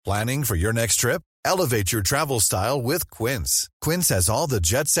Planning for your next trip? Elevate your travel style with Quince. Quince has all the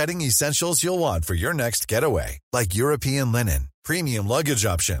jet-setting essentials you'll want for your next getaway, like European linen, premium luggage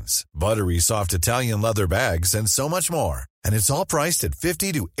options, buttery soft Italian leather bags, and so much more. And it's all priced at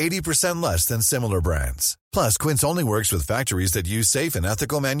 50 to 80% less than similar brands. Plus, Quince only works with factories that use safe and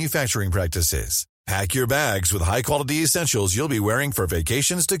ethical manufacturing practices. Pack your bags with high-quality essentials you'll be wearing for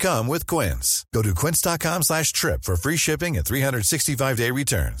vacations to come with Quince. Go to quince.com/trip for free shipping and 365-day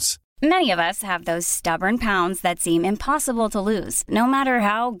returns. Many of us have those stubborn pounds that seem impossible to lose, no matter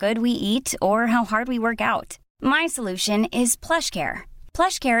how good we eat or how hard we work out. My solution is PlushCare.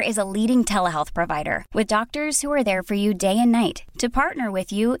 PlushCare is a leading telehealth provider with doctors who are there for you day and night to partner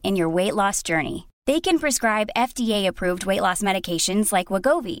with you in your weight loss journey. They can prescribe FDA-approved weight loss medications like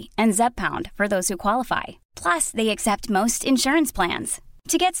Wegovy and Zepbound for those who qualify. Plus, they accept most insurance plans.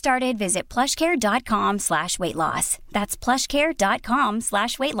 To get started, visit plushcare.com/weightloss. That's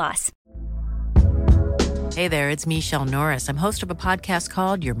plushcare.com/weightloss. Hey there, it's Michelle Norris. I'm host of a podcast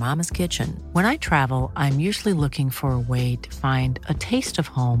called Your Mama's Kitchen. When I travel, I'm usually looking for a way to find a taste of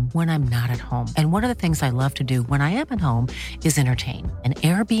home when I'm not at home. And one of the things I love to do when I am at home is entertain. And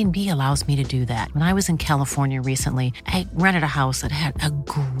Airbnb allows me to do that. When I was in California recently, I rented a house that had a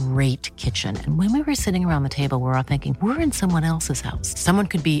great kitchen. And when we were sitting around the table, we were all thinking, we're in someone else's house. Someone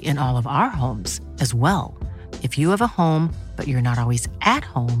could be in all of our homes as well. If you have a home, but you're not always at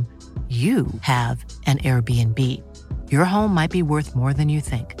home, you have an Airbnb. Your home might be worth more than you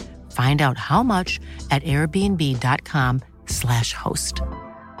think. Find out how much at airbnb.com/host.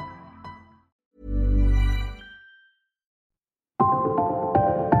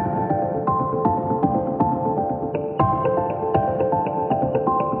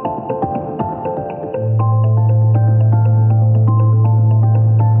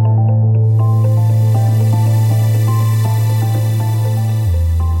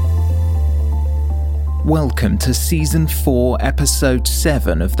 Welcome to Season 4, Episode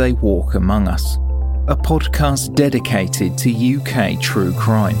 7 of They Walk Among Us, a podcast dedicated to UK true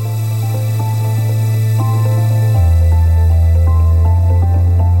crime.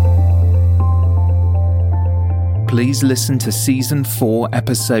 Please listen to Season 4,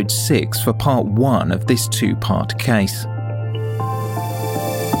 Episode 6 for Part 1 of this two-part case.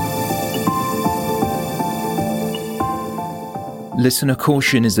 Listener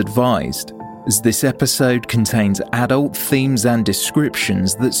caution is advised, as this episode contains adult themes and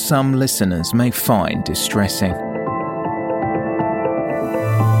descriptions that some listeners may find distressing.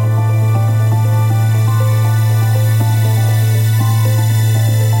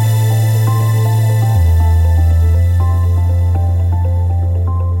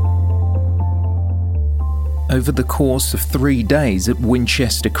 Over the course of 3 days at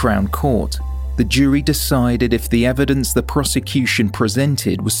Winchester Crown Court, the jury decided if the evidence the prosecution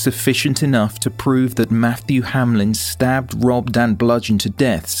presented was sufficient enough to prove that Matthew Hamlin stabbed, robbed and bludgeoned to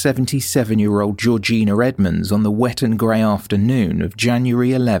death 77-year-old Georgina Edmonds on the wet and grey afternoon of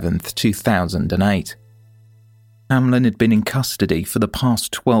January 11th, 2008. Hamlin had been in custody for the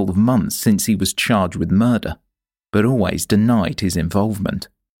past 12 months since he was charged with murder, but always denied his involvement.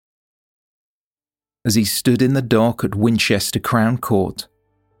 As he stood in the dock at Winchester Crown Court,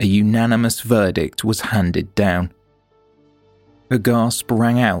 a unanimous verdict was handed down. A gasp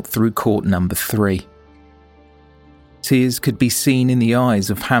rang out through court number 3. Tears could be seen in the eyes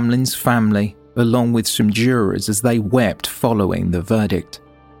of Hamlin's family, along with some jurors as they wept following the verdict.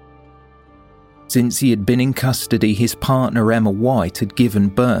 Since he had been in custody, his partner Emma White had given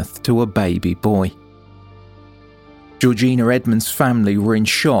birth to a baby boy. Georgina Edmonds' family were in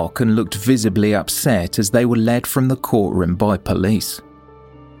shock and looked visibly upset as they were led from the courtroom by police.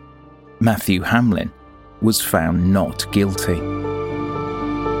 Matthew Hamlin was found not guilty.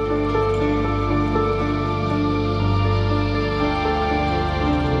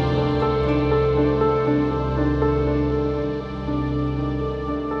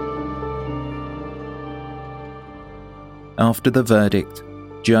 After the verdict,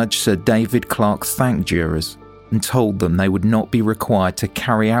 Judge Sir David Clarke thanked jurors and told them they would not be required to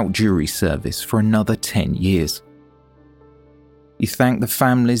carry out jury service for another 10 years. He thanked the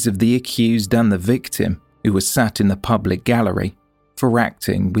families of the accused and the victim, who were sat in the public gallery, for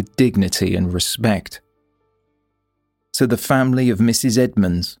acting with dignity and respect. To the family of Mrs.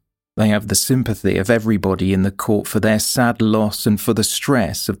 Edmonds, they have the sympathy of everybody in the court for their sad loss and for the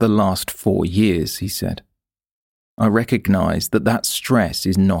stress of the last 4 years, he said. I recognise that stress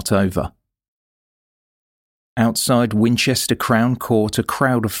is not over. Outside Winchester Crown Court, a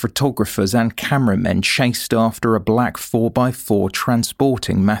crowd of photographers and cameramen chased after a black 4x4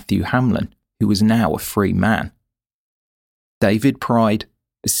 transporting Matthew Hamlin, who was now a free man. David Pride,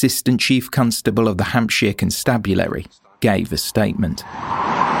 Assistant Chief Constable of the Hampshire Constabulary, gave a statement.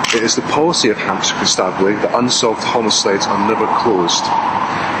 It is the policy of Hampshire Constabulary that unsolved homicides are never closed.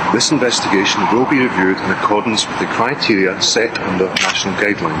 This investigation will be reviewed in accordance with the criteria set under national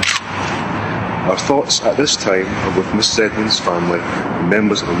guidelines. Our thoughts at this time are with Mrs Edmonds' family and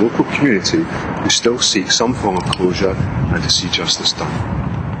members of the local community who still seek some form of closure and to see justice done.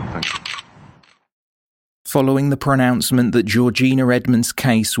 Thank you. Following the pronouncement that Georgina Edmonds'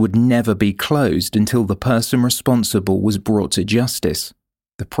 case would never be closed until the person responsible was brought to justice,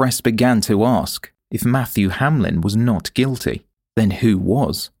 the press began to ask if Matthew Hamlin was not guilty, then who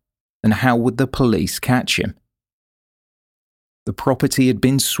was, and how would the police catch him? The property had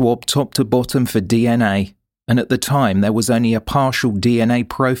been swabbed top to bottom for DNA, and at the time there was only a partial DNA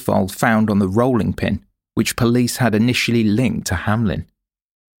profile found on the rolling pin, which police had initially linked to Hamlin.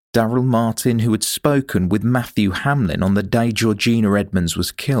 Daryl Martin, who had spoken with Matthew Hamlin on the day Georgina Edmonds was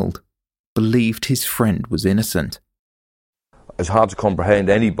killed, believed his friend was innocent. It's hard to comprehend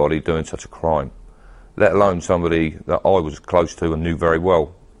anybody doing such a crime, let alone somebody that I was close to and knew very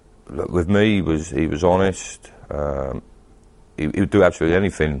well. With me, he was honest. He would do absolutely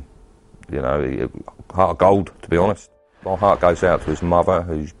anything, heart of gold, to be honest. My heart goes out to his mother,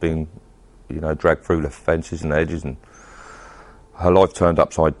 who's been, dragged through the fences and edges, and her life turned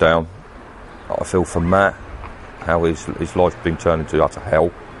upside down. I feel for Matt, how his life's been turned into utter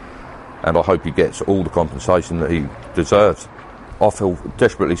hell, and I hope he gets all the compensation that he deserves. I feel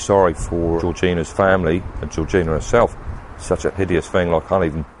desperately sorry for Georgina's family and Georgina herself. It's such a hideous thing, I can't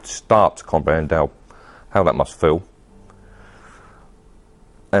even start to comprehend how that must feel.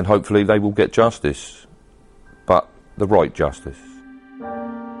 And hopefully they will get justice, but the right justice.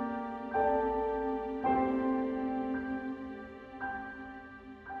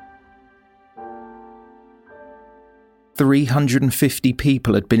 "350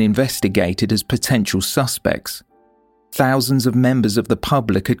 people had been investigated as potential suspects. Thousands of members of the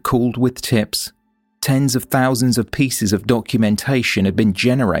public had called with tips. Tens of thousands of pieces of documentation had been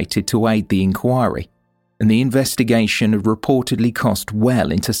generated to aid the inquiry, and the investigation had reportedly cost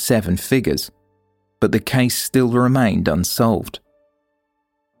well into 7 figures, but the case still remained unsolved.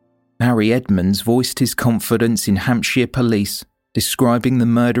 Harry Edmonds voiced his confidence in Hampshire police, describing the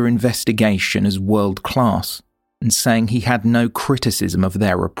murder investigation as world-class and saying he had no criticism of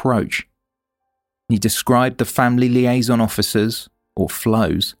their approach. He described the family liaison officers, or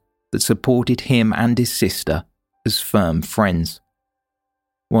FLOs, that supported him and his sister as firm friends.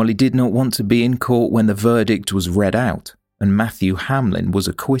 While he did not want to be in court when the verdict was read out and Matthew Hamlin was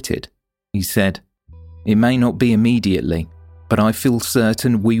acquitted, he said, "It may not be immediately, but I feel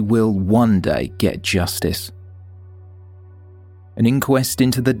certain we will one day get justice." An inquest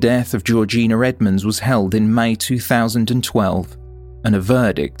into the death of Georgina Edmonds was held in May 2012, and a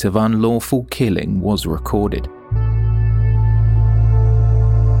verdict of unlawful killing was recorded.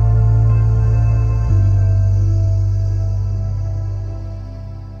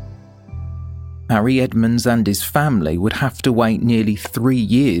 Harry Edmonds and his family would have to wait nearly 3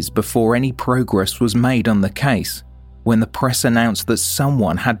 years before any progress was made on the case, when the press announced that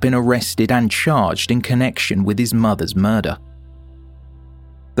someone had been arrested and charged in connection with his mother's murder.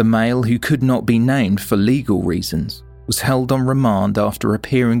 The male, who could not be named for legal reasons, was held on remand after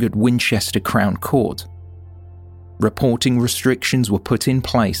appearing at Winchester Crown Court. Reporting restrictions were put in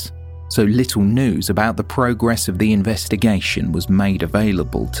place, so little news about the progress of the investigation was made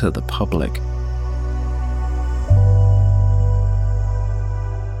available to the public.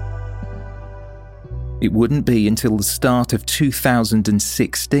 It wouldn't be until the start of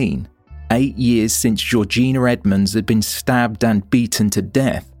 2016, 8 years since Georgina Edmonds had been stabbed and beaten to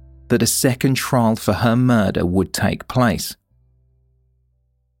death, that a second trial for her murder would take place.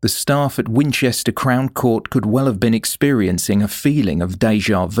 The staff at Winchester Crown Court could well have been experiencing a feeling of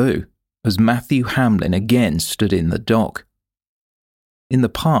déjà vu, as Matthew Hamlin again stood in the dock. In the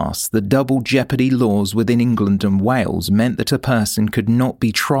past, the double jeopardy laws within England and Wales meant that a person could not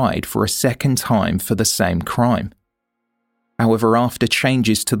be tried for a second time for the same crime. However, after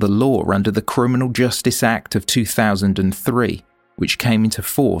changes to the law under the Criminal Justice Act of 2003, which came into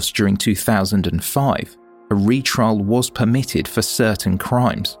force during 2005, a retrial was permitted for certain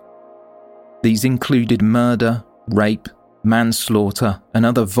crimes. These included murder, rape, manslaughter, and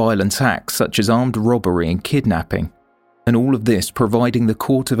other violent acts such as armed robbery and kidnapping, and all of this providing the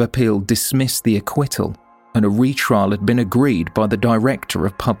Court of Appeal dismissed the acquittal, and a retrial had been agreed by the Director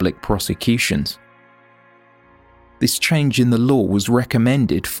of Public Prosecutions. This change in the law was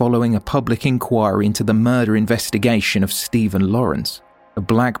recommended following a public inquiry into the murder investigation of Stephen Lawrence, a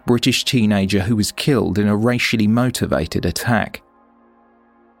black British teenager who was killed in a racially motivated attack.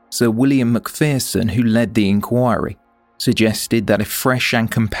 Sir William Macpherson, who led the inquiry, suggested that if fresh and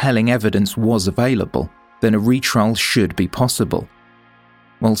compelling evidence was available, then a retrial should be possible.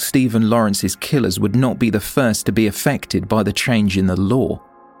 While Stephen Lawrence's killers would not be the first to be affected by the change in the law,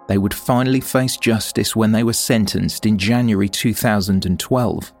 they would finally face justice when they were sentenced in January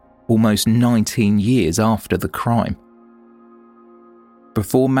 2012, almost 19 years after the crime.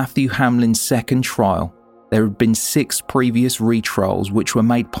 Before Matthew Hamlin's second trial, there had been 6 previous retrials which were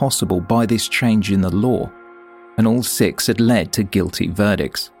made possible by this change in the law, and all 6 had led to guilty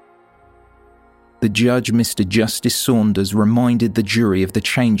verdicts. The judge, Mr. Justice Saunders, reminded the jury of the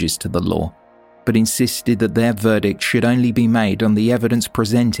changes to the law, but insisted that their verdict should only be made on the evidence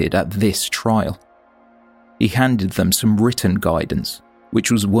presented at this trial. He handed them some written guidance, which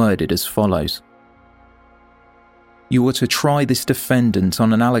was worded as follows. You are to try this defendant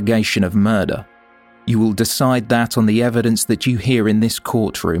on an allegation of murder. You will decide that on the evidence that you hear in this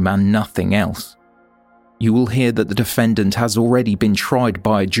courtroom and nothing else. You will hear that the defendant has already been tried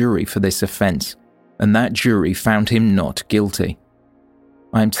by a jury for this offence, and that jury found him not guilty.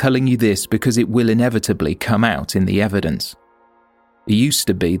 I am telling you this because it will inevitably come out in the evidence. It used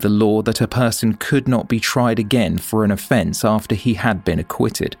to be the law that a person could not be tried again for an offence after he had been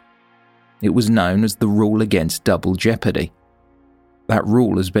acquitted. It was known as the rule against double jeopardy. That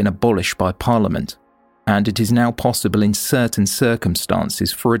rule has been abolished by Parliament, and it is now possible in certain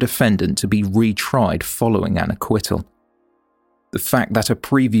circumstances for a defendant to be retried following an acquittal. The fact that a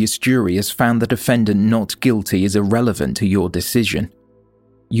previous jury has found the defendant not guilty is irrelevant to your decision.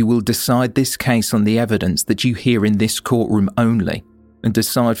 You will decide this case on the evidence that you hear in this courtroom only, and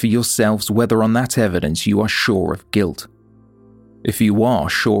decide for yourselves whether on that evidence you are sure of guilt. If you are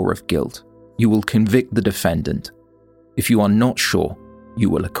sure of guilt, you will convict the defendant. If you are not sure, you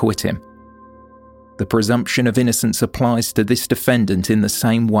will acquit him. The presumption of innocence applies to this defendant in the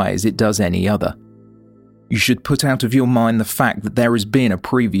same way as it does any other. You should put out of your mind the fact that there has been a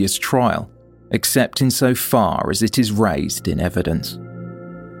previous trial, except insofar as it is raised in evidence.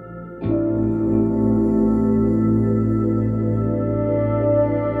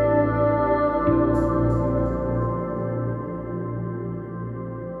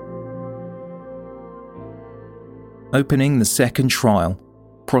 Opening the second trial,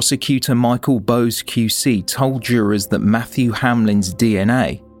 prosecutor Michael Bowes QC told jurors that Matthew Hamlin's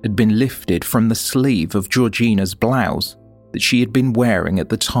DNA had been lifted from the sleeve of Georgina's blouse that she had been wearing at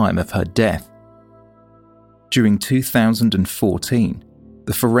the time of her death. During 2014,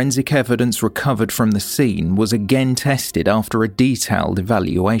 the forensic evidence recovered from the scene was again tested after a detailed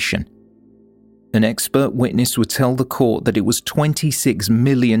evaluation. An expert witness would tell the court that it was 26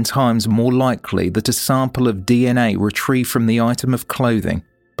 million times more likely that a sample of DNA retrieved from the item of clothing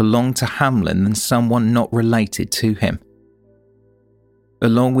belonged to Hamlin than someone not related to him.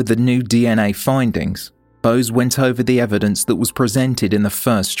 Along with the new DNA findings, Bowes went over the evidence that was presented in the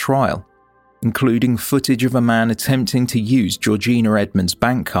first trial, including footage of a man attempting to use Georgina Edmonds'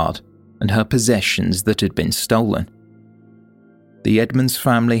 bank card and her possessions that had been stolen. The Edmonds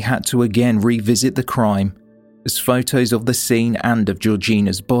family had to again revisit the crime, as photos of the scene and of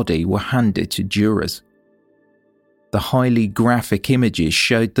Georgina's body were handed to jurors. The highly graphic images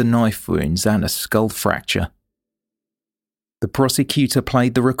showed the knife wounds and a skull fracture. The prosecutor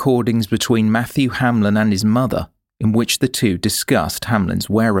played the recordings between Matthew Hamlin and his mother, in which the two discussed Hamlin's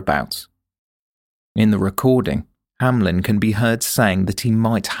whereabouts. In the recording, Hamlin can be heard saying that he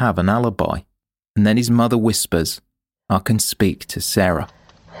might have an alibi, and then his mother whispers, "I can speak to Sarah."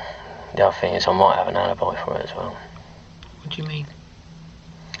 The other thing is I might have an alibi for it as well. What do you mean?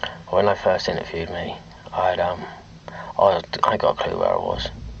 When they first interviewed me, I ain't got a clue where I was,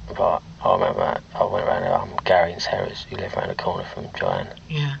 but I remember I went around Gary and Sarah's, who live around the corner from Joanne.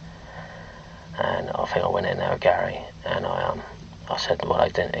 Yeah. And I think I went in there with Gary, and I said, well, I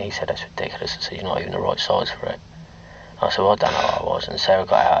didn't. He said, that's ridiculous. I said, you're not even the right size for it. I said, well, I don't know what I was. And Sarah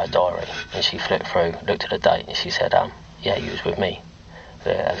got out her diary, and she flipped through, looked at the date, and she said, yeah, you was with me.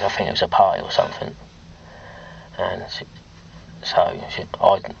 I think it was a party or something. And I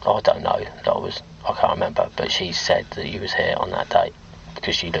don't know that I can't remember, but she said that you was here on that date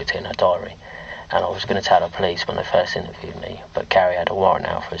because she looked in her diary. And I was going to tell the police when they first interviewed me, but Gary had a warrant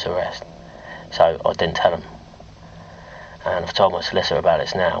out for his arrest, so I didn't tell him. And I've told my solicitor about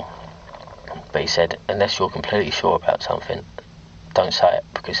this now, but he said, unless you're completely sure about something, don't say it,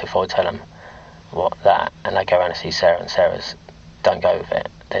 because if I tell them that, and they go around to see Sarah and Sarah's don't go with it,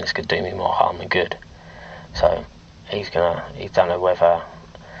 then it's going to do me more harm than good. So he don't know whether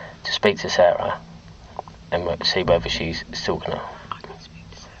to speak to Sarah and see whether she's still going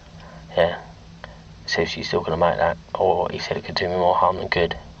to, see if she's still going to make that, or he said it could do me more harm than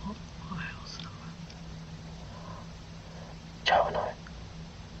good.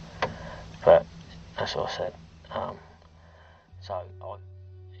 So I said,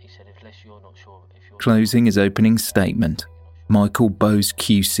 he said, unless you're not sure... Closing his opening statement, Michael Bowes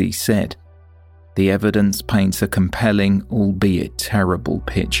QC said, "The evidence paints a compelling, albeit terrible,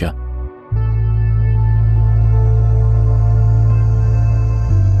 picture."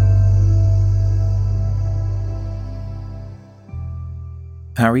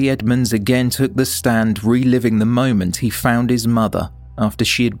 Harry Edmonds again took the stand, reliving the moment he found his mother after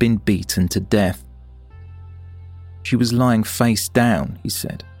she had been beaten to death. She was lying face down, he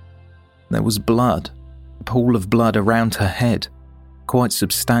said. There was blood, a pool of blood around her head, quite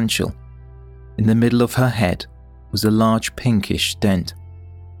substantial. In the middle of her head was a large pinkish dent.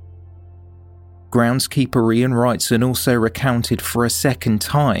 Groundskeeper Ian Wrightson also recounted for a second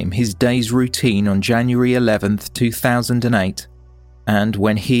time his day's routine on January 11th, 2008, and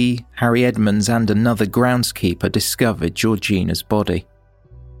when he, Harry Edmonds, and another groundskeeper discovered Georgina's body.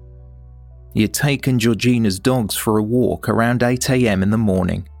 He had taken Georgina's dogs for a walk around 8 a.m. in the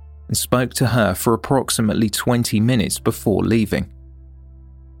morning and spoke to her for approximately 20 minutes before leaving.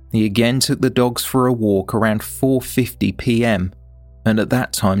 He again took the dogs for a walk around 4:50 p.m. and at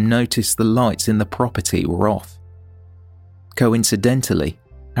that time noticed the lights in the property were off. Coincidentally,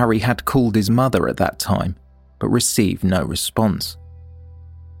 Harry had called his mother at that time, but received no response.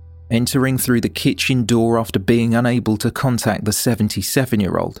 Entering through the kitchen door after being unable to contact the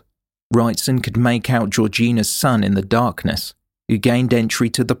 77-year-old, Wrightson could make out Georgina's son in the darkness, who gained entry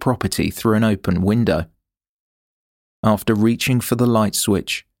to the property through an open window. After reaching for the light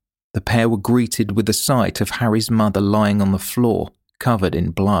switch, the pair were greeted with the sight of Harry's mother lying on the floor, covered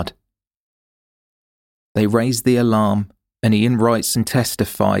in blood. They raised the alarm, and Ian Wrightson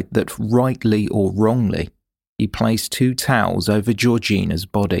testified that, rightly or wrongly, he placed 2 towels over Georgina's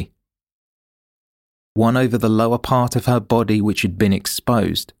body. One over the lower part of her body, which had been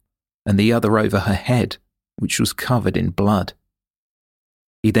exposed, and the other over her head, which was covered in blood.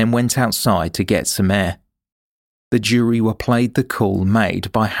 He then went outside to get some air. The jury were played the call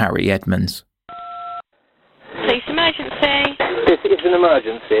made by Harry Edmonds. Police emergency. This is an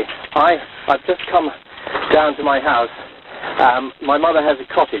emergency. I've just come down to my house. My mother has a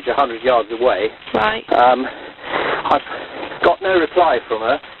cottage 100 yards away. Right. I've got no reply from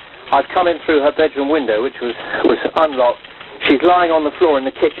her. I've come in through her bedroom window, which was unlocked. She's lying on the floor in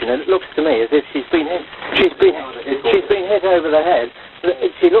the kitchen, and it looks to me as if she's been hit. She's been hit over the head.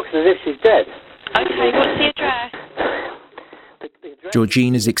 She looks as if she's dead. Okay, what's the address?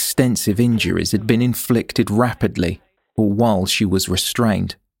 Georgina's extensive injuries had been inflicted rapidly, or while she was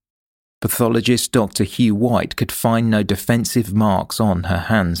restrained. Pathologist Dr. Hugh White could find no defensive marks on her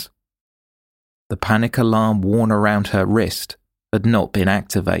hands. The panic alarm worn around her wrist had not been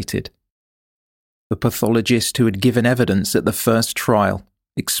activated. The pathologist who had given evidence at the first trial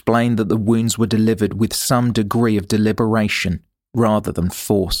explained that the wounds were delivered with some degree of deliberation rather than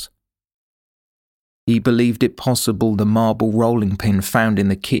force. He believed it possible the marble rolling pin found in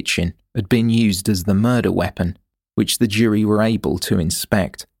the kitchen had been used as the murder weapon, which the jury were able to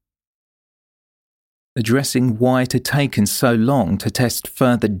inspect. Addressing why it had taken so long to test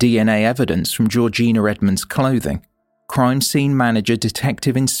further DNA evidence from Georgina Edmonds' clothing, Crime Scene Manager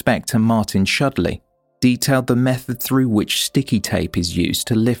Detective Inspector Martin Shudley detailed the method through which sticky tape is used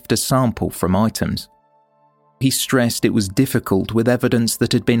to lift a sample from items. He stressed it was difficult with evidence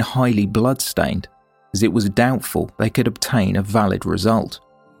that had been highly blood-stained, as it was doubtful they could obtain a valid result.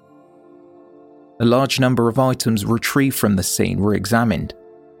 A large number of items retrieved from the scene were examined.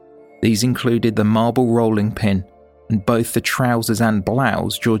 These included the marble rolling pin and both the trousers and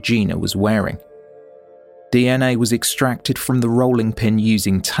blouse Georgina was wearing. DNA was extracted from the rolling pin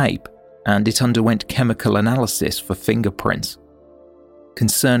using tape, and it underwent chemical analysis for fingerprints.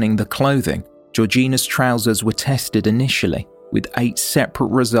 Concerning the clothing, Georgina's trousers were tested initially, with 8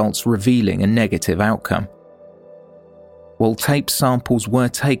 separate results revealing a negative outcome. While tape samples were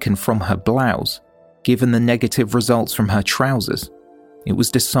taken from her blouse, given the negative results from her trousers, it was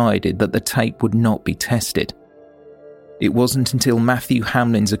decided that the tape would not be tested. It wasn't until Matthew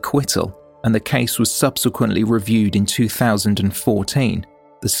Hamlin's acquittal, and the case was subsequently reviewed in 2014,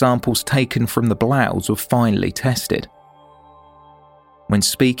 the samples taken from the blouse were finally tested. When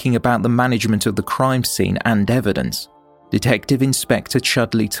speaking about the management of the crime scene and evidence, Detective Inspector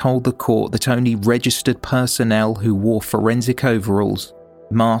Chudley told the court that only registered personnel who wore forensic overalls,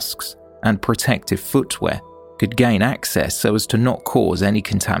 masks, and protective footwear could gain access so as to not cause any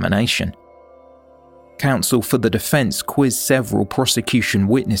contamination. Counsel for the defence quizzed several prosecution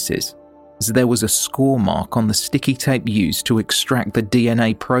witnesses, as there was a score mark on the sticky tape used to extract the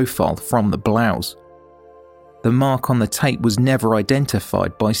DNA profile from the blouse. the mark on the tape was never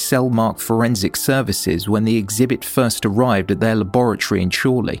identified by Cellmark Forensic Services when the exhibit first arrived at their laboratory in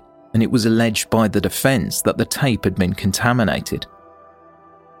Chorley, and it was alleged by the defence that the tape had been contaminated.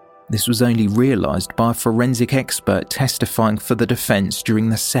 This was only realised by a forensic expert testifying for the defence during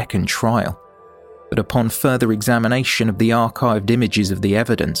the second trial, but upon further examination of the archived images of the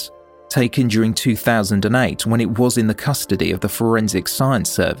evidence, taken during 2008 when it was in the custody of the Forensic Science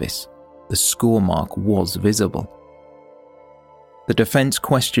Service, the score mark was visible. The defence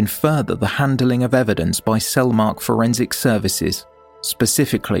questioned further the handling of evidence by Cellmark Forensic Services,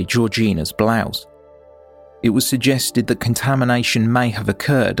 specifically Georgina's blouse. It was suggested that contamination may have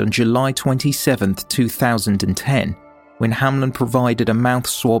occurred on July 27, 2010, when Hamlin provided a mouth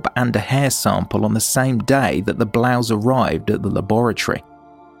swab and a hair sample on the same day that the blouse arrived at the laboratory.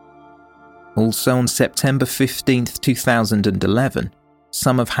 Also on September 15, 2011,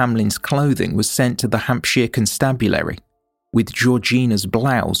 some of Hamlin's clothing was sent to the Hampshire Constabulary, with Georgina's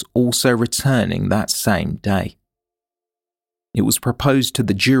blouse also returning that same day. It was proposed to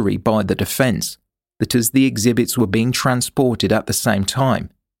the jury by the defence that as the exhibits were being transported at the same time,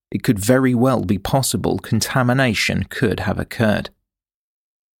 it could very well be possible contamination could have occurred.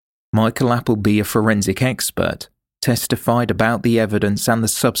 Michael Appleby, a forensic expert, testified about the evidence and the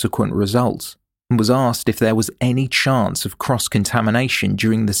subsequent results, and was asked if there was any chance of cross-contamination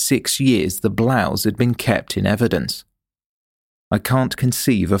during the 6 years the blouse had been kept in evidence. "I can't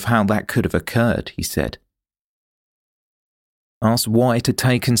conceive of how that could have occurred," he said. Asked why it had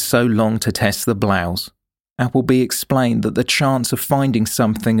taken so long to test the blouse, Appleby explained that the chance of finding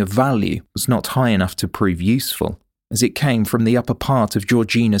something of value was not high enough to prove useful, as it came from the upper part of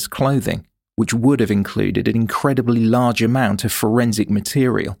Georgina's clothing, which would have included an incredibly large amount of forensic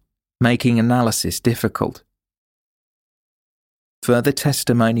material, making analysis difficult. Further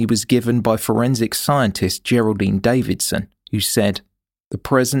testimony was given by forensic scientist Geraldine Davidson, who said, "The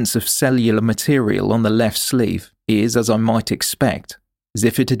presence of cellular material on the left sleeve is, as I might expect, as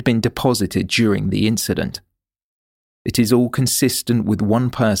if it had been deposited during the incident. It is all consistent with one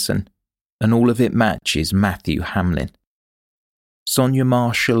person, and all of it matches Matthew Hamlin." Sonia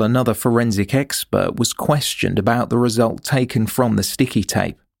Marshall, another forensic expert, was questioned about the result taken from the sticky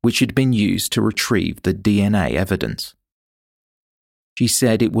tape, which had been used to retrieve the DNA evidence. She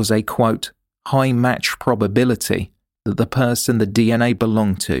said it was a, quote, "high match probability that the person the DNA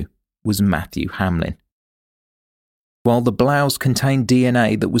belonged to was Matthew Hamlin." While the blouse contained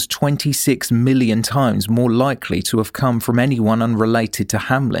DNA that was 26 million times more likely to have come from anyone unrelated to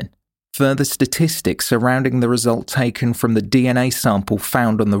Hamlin, further statistics surrounding the result taken from the DNA sample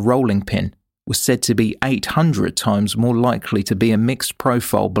found on the rolling pin was said to be 800 times more likely to be a mixed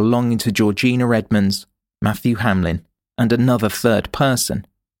profile belonging to Georgina Edmonds, Matthew Hamlin, and another third person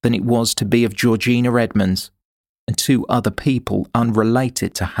than it was to be of Georgina Edmonds and two other people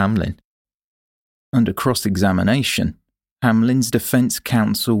unrelated to Hamlin. Under cross-examination, Hamlin's defence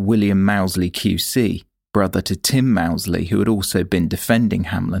counsel William Mousley QC, brother to Tim Mousley who had also been defending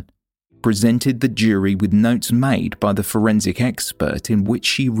Hamlin, presented the jury with notes made by the forensic expert in which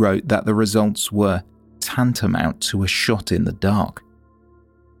she wrote that the results were tantamount to a shot in the dark.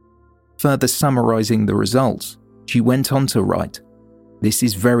 Further summarising the results, she went on to write, "This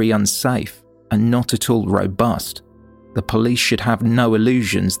is very unsafe and not at all robust. The police should have no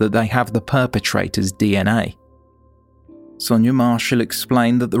illusions that they have the perpetrator's DNA." Sonia Marshall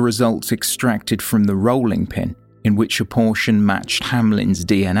explained that the results extracted from the rolling pin, in which a portion matched Hamlin's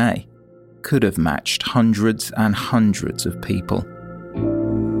DNA, could have matched hundreds and hundreds of people.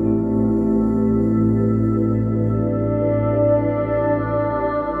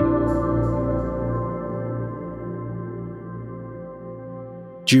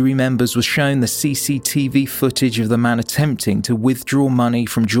 Jury members were shown the CCTV footage of the man attempting to withdraw money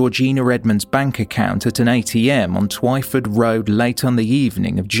from Georgina Edmonds' bank account at an ATM on Twyford Road late on the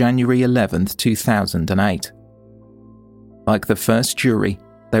evening of January 11, 2008. Like the first jury,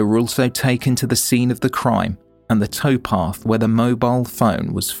 they were also taken to the scene of the crime and the towpath where the mobile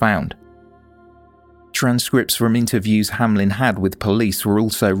phone was found. Transcripts from interviews Hamlin had with police were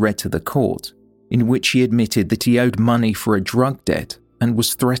also read to the court, in which he admitted that he owed money for a drug debt and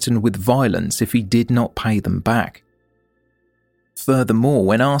was threatened with violence if he did not pay them back. Furthermore,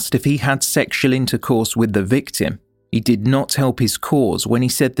 when asked if he had sexual intercourse with the victim, he did not help his cause when he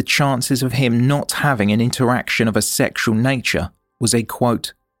said the chances of him not having an interaction of a sexual nature was a,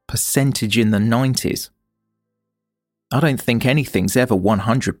 quote, percentage in the 90s. "I don't think anything's ever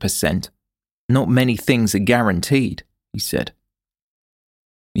 100%. Not many things are guaranteed," he said.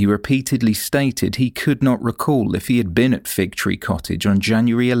 He repeatedly stated he could not recall if he had been at Fig Tree Cottage on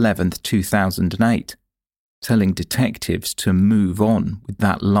January 11, 2008, telling detectives to move on with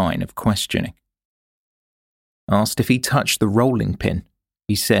that line of questioning. Asked if he touched the rolling pin,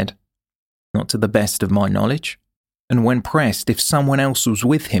 he said, "Not to the best of my knowledge." And when pressed if someone else was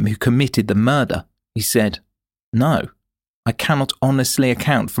with him who committed the murder, he said, "No, I cannot honestly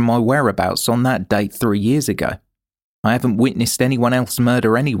account for my whereabouts on that date 3 years ago. I haven't witnessed anyone else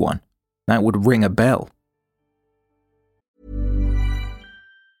murder anyone. That would ring a bell."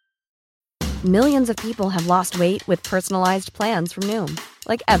 Millions of people have lost weight with personalized plans from Noom.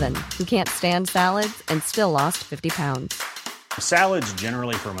 Like Evan, who can't stand salads and still lost 50 pounds. Salads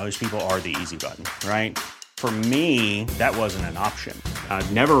generally for most people are the easy button, right? For me, that wasn't an option. I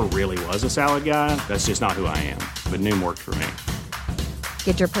never really was a salad guy. That's just not who I am. But Noom worked for me.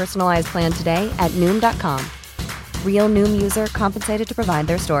 Get your personalized plan today at Noom.com. Real Noom user compensated to provide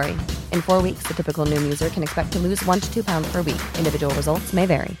their story. In 4 weeks, the typical Noom user can expect to lose 1 to 2 pounds per week. Individual results may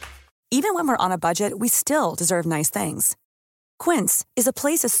vary. Even when we're on a budget, we still deserve nice things. Quince is a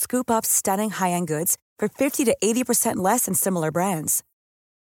place to scoop up stunning high-end goods for 50 to 80% less than similar brands.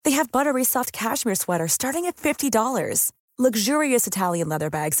 They have buttery soft cashmere sweaters starting at $50, luxurious Italian leather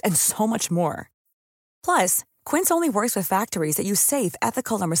bags, and so much more. Plus, Quince only works with factories that use safe,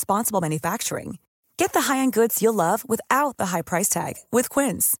 ethical, and responsible manufacturing. Get the high-end goods you'll love without the high price tag with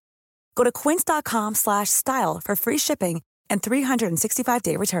Quince. Go to quince.com/style for free shipping and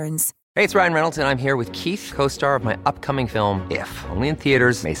 365-day returns. Hey, it's Ryan Reynolds, and I'm here with Keith, co-star of my upcoming film, If, only in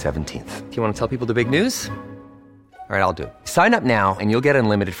theaters May 17th. Do you want to tell people the big news? All right, I'll do it. Sign up now and you'll get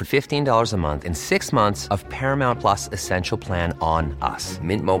unlimited for $15 a month and 6 months of Paramount Plus Essential Plan on us.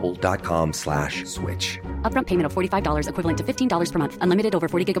 MintMobile.com/switch. Upfront payment of $45 equivalent to $15 per month. Unlimited over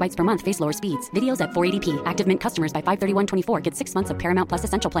 40 gigabytes per month. Face lower speeds. Videos at 480p. Active Mint customers by 531.24 get 6 months of Paramount Plus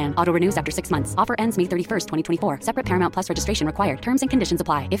Essential Plan. Auto renews after 6 months. Offer ends May 31st, 2024. Separate Paramount Plus registration required. Terms and conditions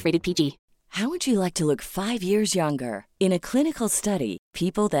apply if rated PG. How would you like to look 5 years younger? In a clinical study,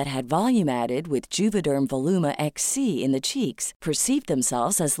 people that had volume added with Juvederm Voluma XC in the cheeks perceived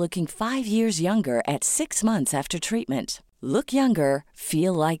themselves as looking 5 years younger at 6 months after treatment. Look younger,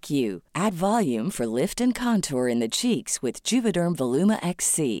 feel like you. Add volume for lift and contour in the cheeks with Juvederm Voluma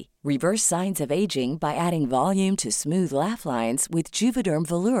XC. Reverse signs of aging by adding volume to smooth laugh lines with Juvederm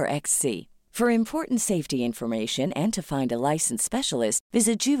Volure XC. For important safety information and to find a licensed specialist,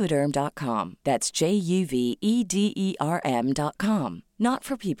 visit Juvederm.com. That's JUVEDERM.com. Not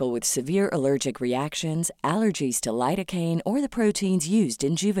for people with severe allergic reactions, allergies to lidocaine, or the proteins used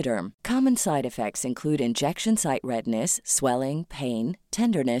in Juvederm. Common side effects include injection site redness, swelling, pain,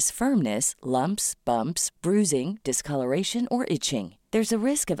 tenderness, firmness, lumps, bumps, bruising, discoloration, or itching. There's a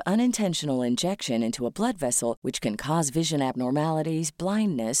risk of unintentional injection into a blood vessel, which can cause vision abnormalities,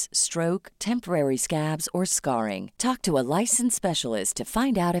 blindness, stroke, temporary scabs, or scarring. Talk to a licensed specialist to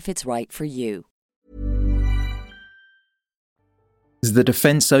find out if it's right for you. As the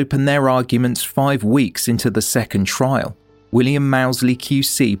defence opened their arguments 5 weeks into the second trial, William Mousley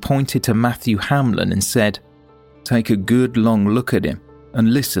QC pointed to Matthew Hamlin and said, "Take a good long look at him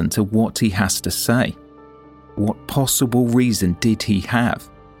and listen to what he has to say. What possible reason did he have,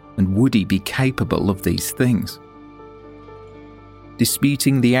 and would he be capable of these things?"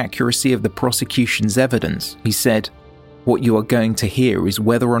 Disputing the accuracy of the prosecution's evidence, he said, "What you are going to hear is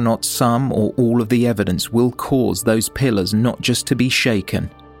whether or not some or all of the evidence will cause those pillars not just to be shaken,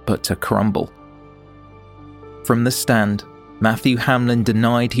 but to crumble." From the stand, Matthew Hamlin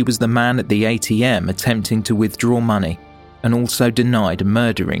denied he was the man at the ATM attempting to withdraw money, and also denied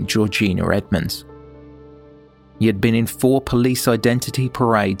murdering Georgina Edmonds. He had been in 4 police identity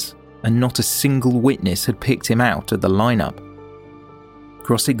parades, and not a single witness had picked him out of the lineup.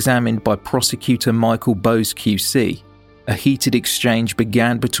 Cross-examined by prosecutor Michael Bowes QC, a heated exchange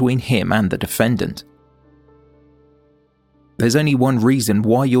began between him and the defendant. "There's only one reason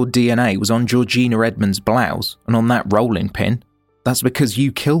why your DNA was on Georgina Edmonds' blouse and on that rolling pin. That's because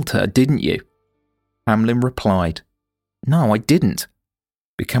you killed her, didn't you?" Hamlin replied, "No, I didn't."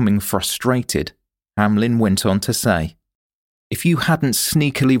 Becoming frustrated, Hamlin went on to say, "If you hadn't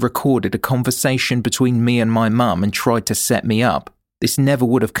sneakily recorded a conversation between me and my mum and tried to set me up, this never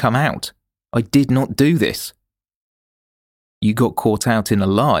would have come out. I did not do this." "You got caught out in a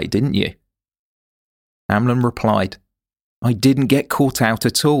lie, didn't you?" Hamlin replied, "I didn't get caught out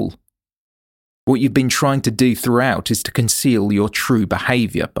at all. What you've been trying to do throughout is to conceal your true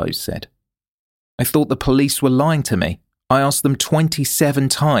behaviour," Bowes said. "I thought the police were lying to me. I asked them 27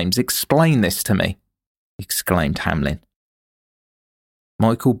 times, explain this to me," exclaimed Hamlin.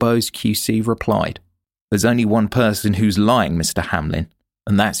 Michael Bowes QC replied, "There's only one person who's lying, Mr. Hamlin,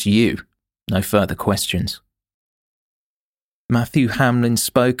 and that's you. No further questions." Matthew Hamlin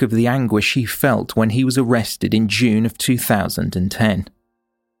spoke of the anguish he felt when he was arrested in June of 2010.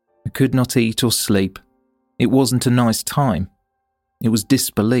 I could not eat or sleep. It wasn't a nice time. It was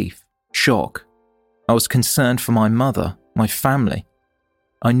disbelief, shock. I was concerned for my mother, my family.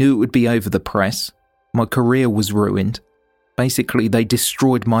 I knew it would be over the press. My career was ruined. Basically, they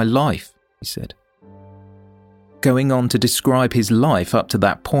destroyed my life, he said. Going on to describe his life up to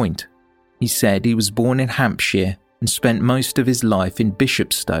that point, he said he was born in Hampshire and spent most of his life in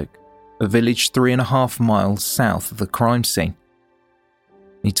Bishopstoke, a village 3.5 miles south of the crime scene.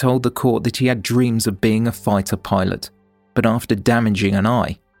 He told the court that he had dreams of being a fighter pilot, but after damaging an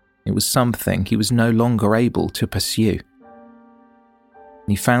eye, it was something he was no longer able to pursue.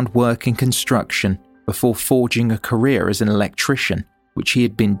 He found work in construction before forging a career as an electrician, which he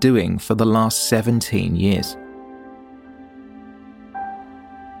had been doing for the last 17 years.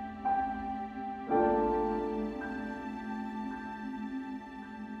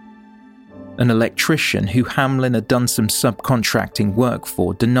 An electrician who Hamlin had done some subcontracting work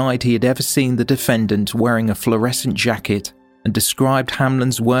for denied he had ever seen the defendant wearing a fluorescent jacket and described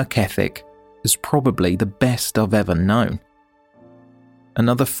Hamlin's work ethic as probably the best I've ever known.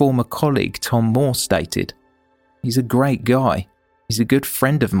 Another former colleague, Tom Moore, stated, "He's a great guy. He's a good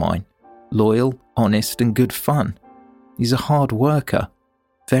friend of mine, loyal, honest and good fun. He's a hard worker,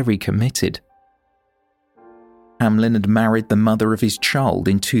 very committed." Hamlin had married the mother of his child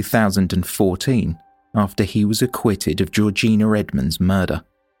in 2014 after he was acquitted of Georgina Edmonds' murder.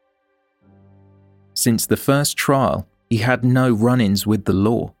 Since the first trial, he had no run-ins with the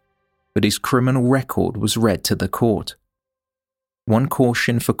law, but his criminal record was read to the court. One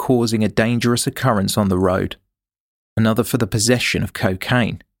caution for causing a dangerous occurrence on the road, another for the possession of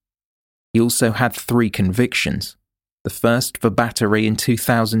cocaine. He also had 3 convictions, the first for battery in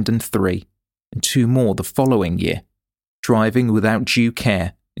 2003 and 2 more the following year, driving without due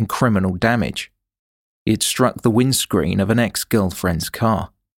care and criminal damage. He had struck the windscreen of an ex-girlfriend's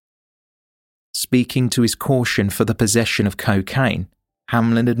car. Speaking to his caution for the possession of cocaine,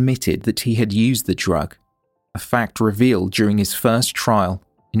 Hamlin admitted that he had used the drug, a fact revealed during his first trial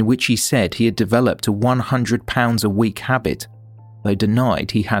in which he said he had developed a 100 pounds a week habit, though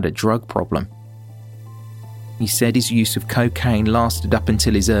denied he had a drug problem. He said his use of cocaine lasted up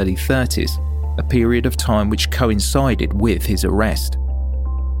until his early 30s, a period of time which coincided with his arrest.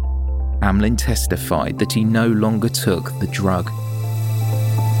 Hamlin testified that he no longer took the drug.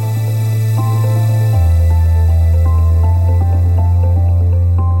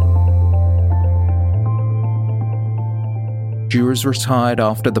 Jurors retired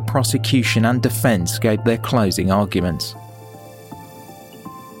after the prosecution and defense gave their closing arguments.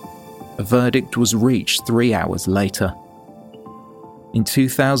 A verdict was reached 3 hours later. In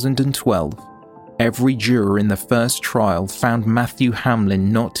 2012, every juror in the first trial found Matthew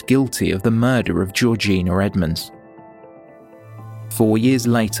Hamlin not guilty of the murder of Georgina Edmonds. 4 years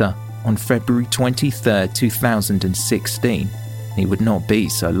later, on February 23, 2016, he would not be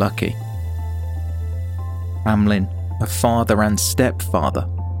so lucky. Hamlin, a father and stepfather,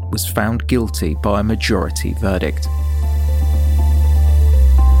 was found guilty by a majority verdict.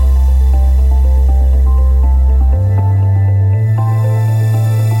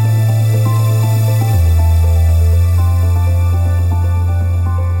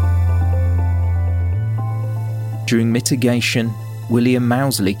 During mitigation, William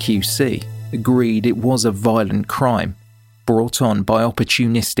Mousley QC agreed it was a violent crime brought on by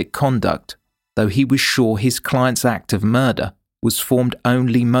opportunistic conduct, though he was sure his client's act of murder was formed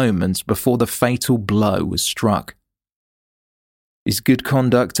only moments before the fatal blow was struck. His good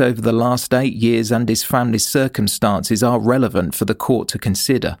conduct over the last 8 years and his family's circumstances are relevant for the court to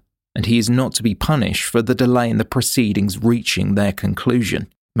consider, and he is not to be punished for the delay in the proceedings reaching their conclusion,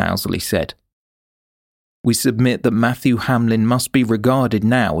 Mousley said. We submit that Matthew Hamlin must be regarded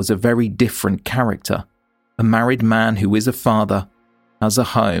now as a very different character, a married man who is a father, has a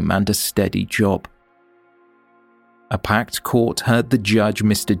home and a steady job. A packed court heard the judge,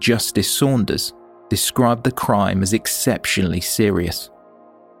 Mr. Justice Saunders, describe the crime as exceptionally serious.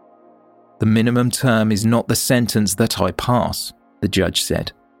 The minimum term is not the sentence that I pass, the judge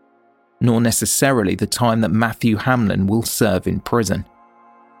said, nor necessarily the time that Matthew Hamlin will serve in prison.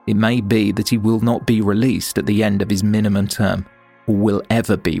 It may be that he will not be released at the end of his minimum term, or will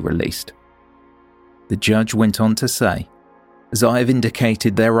ever be released. The judge went on to say, as I have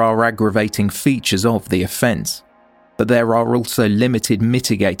indicated, there are aggravating features of the offence, but there are also limited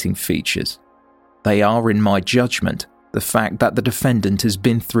mitigating features. They are, in my judgment, the fact that the defendant has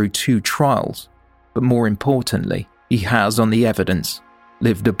been through 2 trials, but more importantly, he has, on the evidence,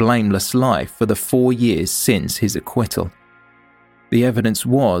 lived a blameless life for the 4 years since his acquittal. The evidence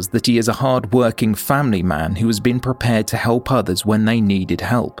was that he is a hard-working family man who has been prepared to help others when they needed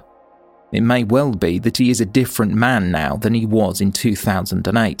help. It may well be that he is a different man now than he was in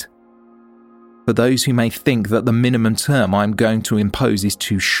 2008. For those who may think that the minimum term I am going to impose is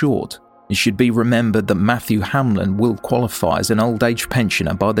too short, it should be remembered that Matthew Hamlin will qualify as an old age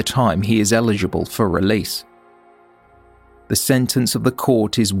pensioner by the time he is eligible for release. The sentence of the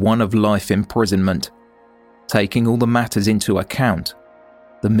court is one of life imprisonment. Taking all the matters into account,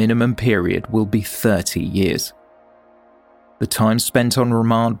 the minimum period will be 30 years. The time spent on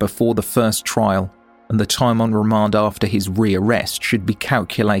remand before the first trial and the time on remand after his rearrest should be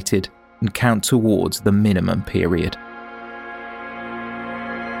calculated and count towards the minimum period.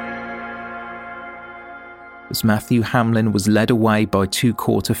 As Matthew Hamlin was led away by two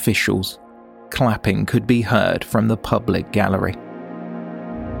court officials, clapping could be heard from the public gallery.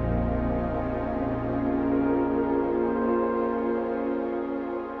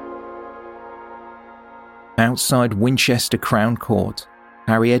 Outside Winchester Crown Court,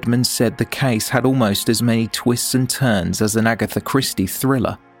 Harry Edmonds said the case had almost as many twists and turns as an Agatha Christie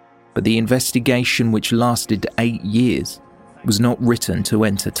thriller, but the investigation, which lasted 8 years, was not written to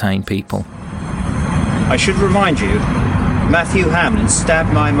entertain people. I should remind you, Matthew Hamlin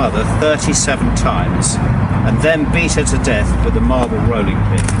stabbed my mother 37 times and then beat her to death with a marble rolling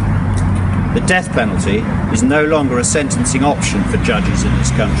pin. The death penalty is no longer a sentencing option for judges in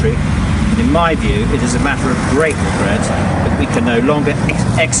this country, and in my view it is a matter of great regret that we can no longer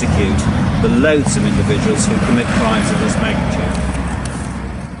execute the loathsome individuals who commit crimes of this magnitude.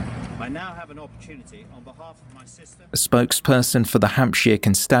 I now have an opportunity on behalf of my sister... A spokesperson for the Hampshire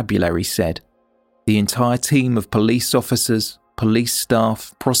Constabulary said, "The entire team of police officers, police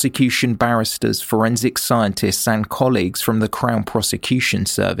staff, prosecution barristers, forensic scientists and colleagues from the Crown Prosecution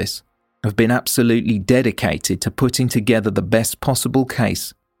Service have been absolutely dedicated to putting together the best possible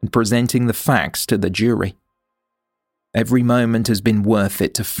case and presenting the facts to the jury. Every moment has been worth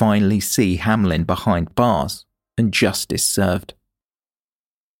it to finally see Hamlin behind bars and justice served."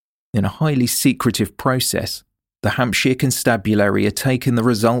 In a highly secretive process, the Hampshire Constabulary had taken the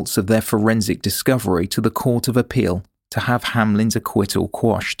results of their forensic discovery to the Court of Appeal to have Hamlin's acquittal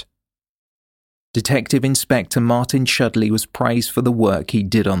quashed. Detective Inspector Martin Chudley was praised for the work he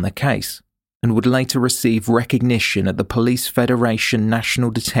did on the case and would later receive recognition at the Police Federation National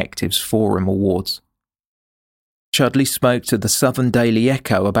Detectives Forum Awards. Chudley spoke to the Southern Daily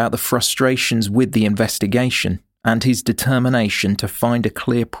Echo about the frustrations with the investigation and his determination to find a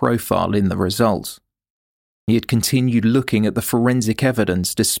clear profile in the results. He had continued looking at the forensic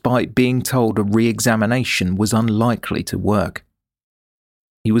evidence despite being told a re-examination was unlikely to work.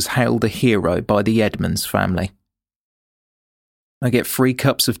 He was hailed a hero by the Edmonds family. "I get 3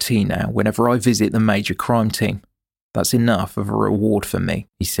 cups of tea now whenever I visit the major crime team. That's enough of a reward for me,"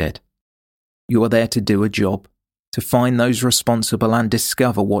 he said. "You are there to do a job, to find those responsible and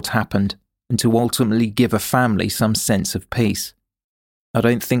discover what happened, and to ultimately give a family some sense of peace. I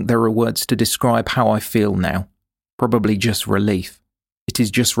don't think there are words to describe how I feel now. Probably just relief. It is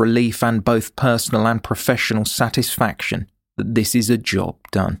just relief and both personal and professional satisfaction that this is a job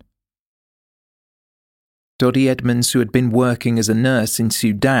done." Dottie Edmonds, who had been working as a nurse in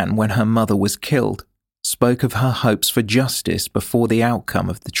Sudan when her mother was killed, spoke of her hopes for justice before the outcome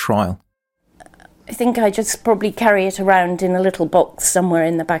of the trial. "I think I just probably carry it around in a little box somewhere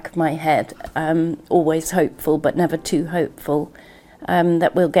in the back of my head. Always hopeful, but never too hopeful.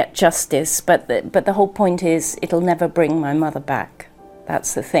 That we'll get justice, but the whole point is it'll never bring my mother back.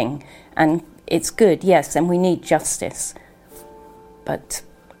 That's the thing. And it's good, yes, and we need justice, but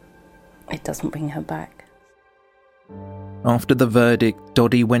it doesn't bring her back." After the verdict,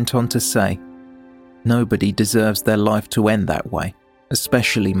 Dottie went on to say, "Nobody deserves their life to end that way,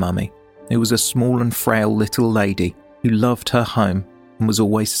 especially Mummy, who was a small and frail little lady who loved her home and was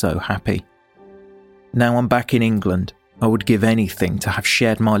always so happy. Now I'm back in England. I would give anything to have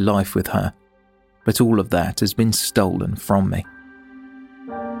shared my life with her, but all of that has been stolen from me."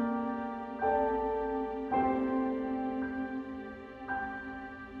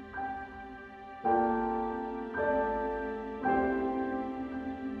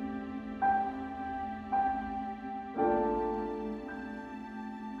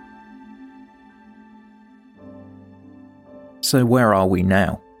 So where are we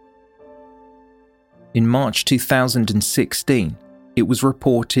now? In March 2016, it was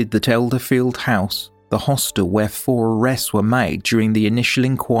reported that Elderfield House, the hostel where 4 arrests were made during the initial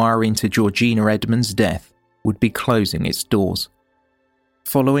inquiry into Georgina Edmonds' death, would be closing its doors.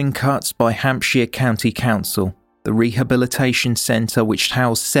 Following cuts by Hampshire County Council, the rehabilitation centre, which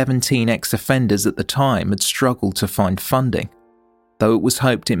housed 17 ex-offenders at the time, had struggled to find funding. though it was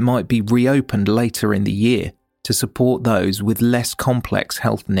hoped it might be reopened later in the year to support those with less complex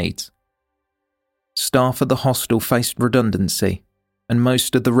health needs. Staff at the hostel faced redundancy, and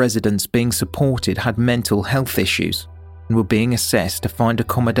most of the residents being supported had mental health issues and were being assessed to find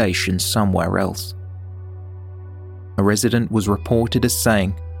accommodation somewhere else. A resident was reported as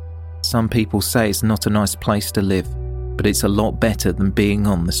saying, "Some people say it's not a nice place to live, but it's a lot better than being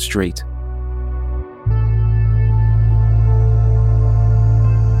on the street."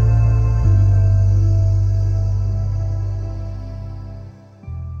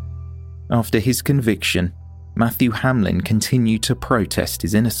 After his conviction, Matthew Hamlin continued to protest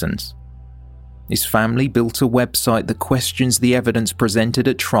his innocence. His family built a website that questions the evidence presented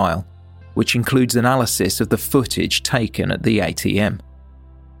at trial, which includes analysis of the footage taken at the ATM.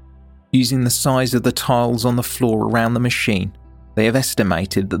 Using the size of the tiles on the floor around the machine, they have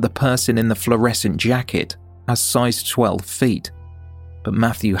estimated that the person in the fluorescent jacket has size 12 feet, but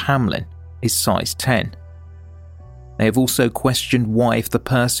Matthew Hamlin is size 10. They have also questioned why, if the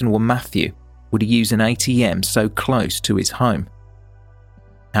person were Matthew, would he use an ATM so close to his home.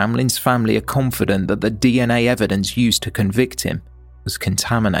 Hamlin's family are confident that the DNA evidence used to convict him was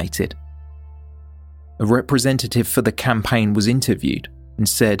contaminated. A representative for the campaign was interviewed and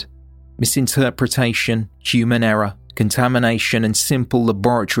said, "Misinterpretation, human error, contamination and simple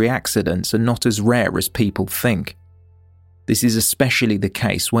laboratory accidents are not as rare as people think. This is especially the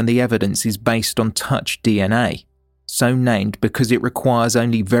case when the evidence is based on touch DNA, so named because it requires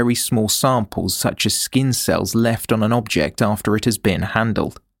only very small samples such as skin cells left on an object after it has been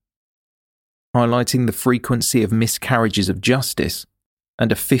handled." Highlighting the frequency of miscarriages of justice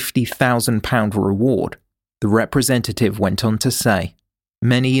and a £50,000 reward, the representative went on to say,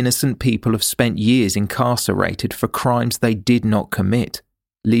 "Many innocent people have spent years incarcerated for crimes they did not commit,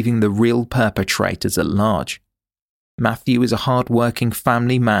 leaving the real perpetrators at large. Matthew is a hard-working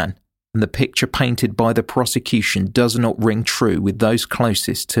family man, and the picture painted by the prosecution does not ring true with those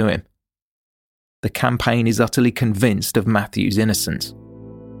closest to him. The campaign is utterly convinced of Matthew's innocence.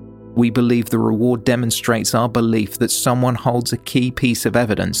 We believe the reward demonstrates our belief that someone holds a key piece of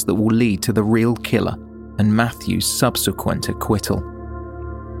evidence that will lead to the real killer and Matthew's subsequent acquittal."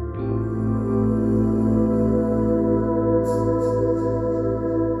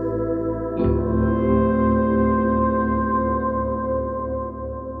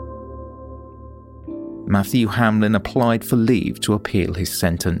 Matthew Hamlin applied for leave to appeal his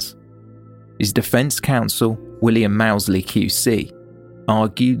sentence. His defence counsel, William Mousley QC,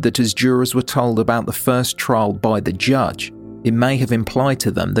 argued that as jurors were told about the first trial by the judge, it may have implied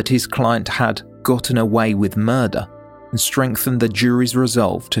to them that his client had gotten away with murder and strengthened the jury's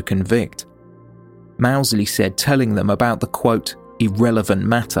resolve to convict. Mousley said telling them about the, quote, "irrelevant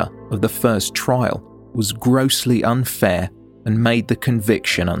matter" of the first trial was grossly unfair and made the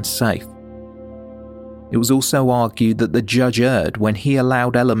conviction unsafe. It was also argued that the judge erred when he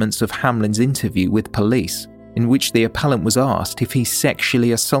allowed elements of Hamlin's interview with police, in which the appellant was asked if he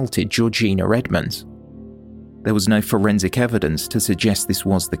sexually assaulted Georgina Edmonds. There was no forensic evidence to suggest this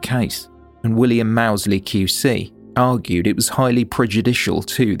was the case, and William Mousley QC argued it was highly prejudicial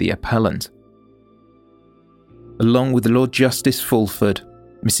to the appellant. Along with Lord Justice Fulford,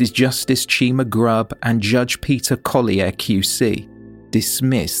 Mrs. Justice Chima Grubb and Judge Peter Collier QC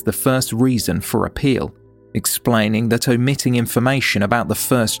dismissed the first reason for appeal, explaining that omitting information about the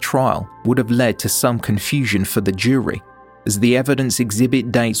first trial would have led to some confusion for the jury, as the evidence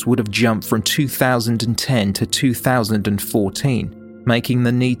exhibit dates would have jumped from 2010 to 2014, making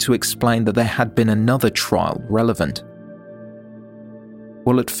the need to explain that there had been another trial relevant.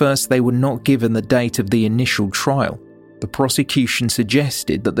 While at first they were not given the date of the initial trial, the prosecution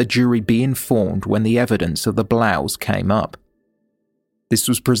suggested that the jury be informed when the evidence of the Blouse came up. This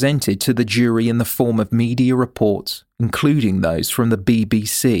was presented to the jury in the form of media reports, including those from the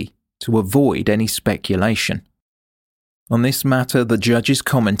BBC, to avoid any speculation. On this matter, the judges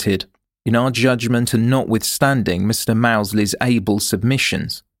commented, "In our judgment and notwithstanding Mr. Mousley's able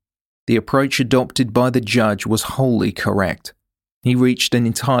submissions, the approach adopted by the judge was wholly correct. He reached an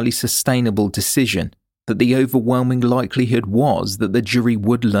entirely sustainable decision that the overwhelming likelihood was that the jury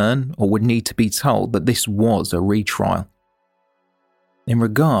would learn or would need to be told that this was a retrial." In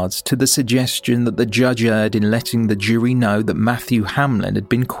regards to the suggestion that the judge erred in letting the jury know that Matthew Hamlin had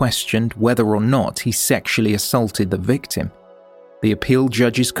been questioned whether or not he sexually assaulted the victim, the appeal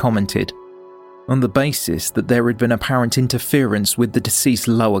judges commented, "On the basis that there had been apparent interference with the deceased's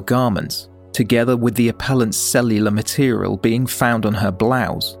lower garments, together with the appellant's cellular material being found on her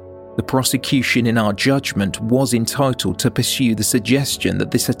blouse, the prosecution in our judgment was entitled to pursue the suggestion that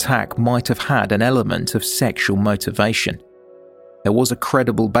this attack might have had an element of sexual motivation. There was a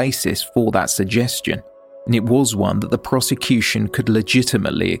credible basis for that suggestion, and it was one that the prosecution could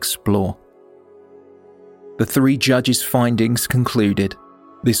legitimately explore. The three judges' findings concluded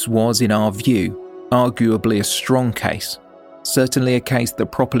this was, in our view, arguably a strong case, certainly a case that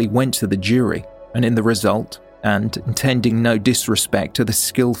properly went to the jury, and in the result, and intending no disrespect to the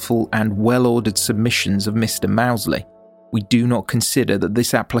skillful and well-ordered submissions of Mr. Mousley, we do not consider that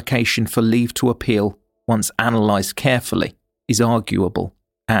this application for leave to appeal, once analysed carefully, is arguable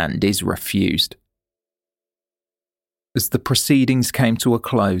and is refused. As the proceedings came to a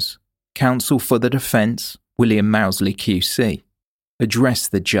close, counsel for the defence, William Mousley QC,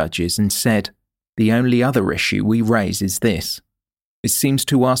 addressed the judges and said, "The only other issue we raise is this. It seems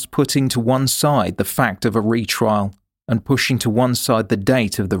to us putting to one side the fact of a retrial and pushing to one side the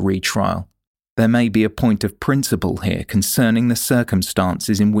date of the retrial. There may be a point of principle here concerning the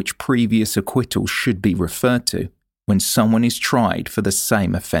circumstances in which previous acquittals should be referred to when someone is tried for the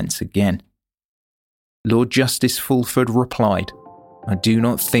same offence again." Lord Justice Fulford replied, "I do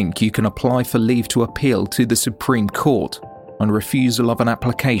not think you can apply for leave to appeal to the Supreme Court on refusal of an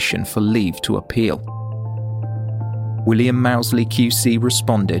application for leave to appeal." William Mousley QC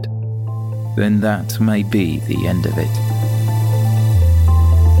responded, "Then that may be the end of it."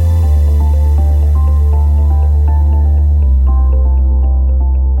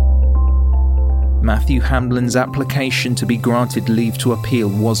 Matthew Hamlin's application to be granted leave to appeal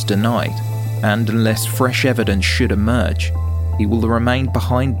was denied, and unless fresh evidence should emerge, he will remain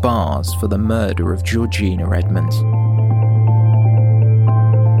behind bars for the murder of Georgina Edmonds.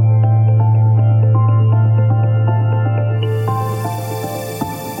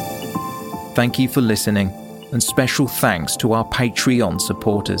 Thank you for listening, and special thanks to our Patreon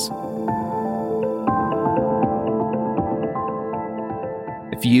supporters.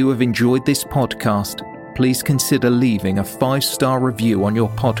 If you have enjoyed this podcast, please consider leaving a 5-star review on your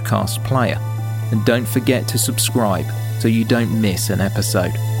podcast player, and don't forget to subscribe so you don't miss an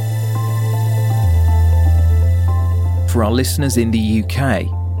episode. For our listeners in the UK,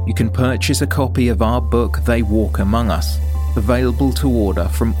 you can purchase a copy of our book They Walk Among Us, available to order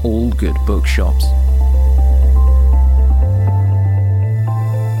from all good bookshops.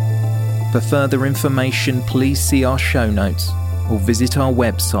 For further information, please see our show notes or visit our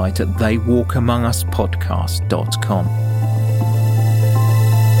website at theywalkamonguspodcast.com.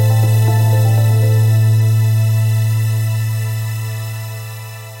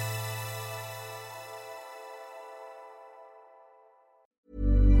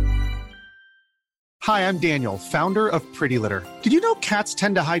 Hi, I'm Daniel, founder of Pretty Litter. Did you know cats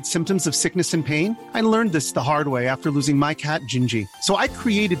tend to hide symptoms of sickness and pain? I learned this the hard way after losing my cat, Gingy. So I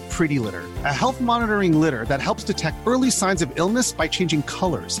created Pretty Litter, a health monitoring litter that helps detect early signs of illness by changing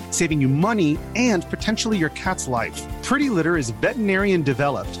colors, saving you money and potentially your cat's life. Pretty Litter is veterinarian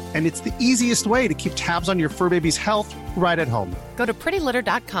developed, and it's the easiest way to keep tabs on your fur baby's health right at home. Go to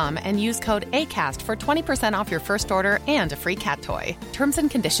prettylitter.com and use code ACAST for 20% off your first order and a free cat toy. Terms and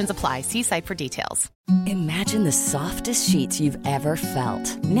conditions apply. See site for details. Imagine the softest sheets you've ever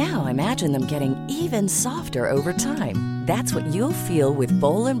felt. Now imagine them getting even softer over time. That's what you'll feel with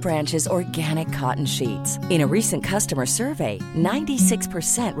Boll & Branch's organic cotton sheets. In a recent customer survey,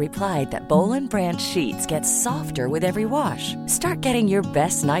 96% replied that Boll & Branch sheets get softer with every wash. Start getting your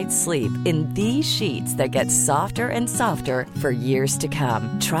best night's sleep in these sheets that get softer and softer for years to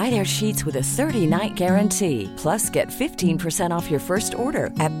come. Try their sheets with a 30-night guarantee. Plus, get 15% off your first order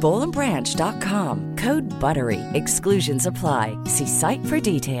at bollandbranch.com. Code BUTTERY. Exclusions apply. See site for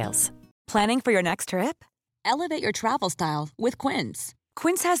details. Planning for your next trip? Elevate your travel style with Quince.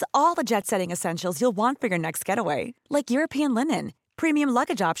 Quince has all the jet-setting essentials you'll want for your next getaway, like European linen, premium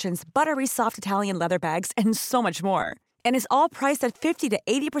luggage options, buttery soft Italian leather bags, and so much more. And is all priced at 50 to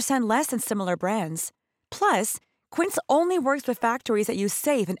 80% less than similar brands. Plus, Quince only works with factories that use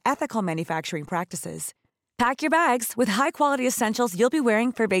safe and ethical manufacturing practices. Pack your bags with high-quality essentials you'll be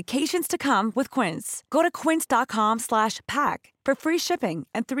wearing for vacations to come with Quince. Go to quince.com/pack for free shipping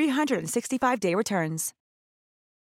and 365-day returns.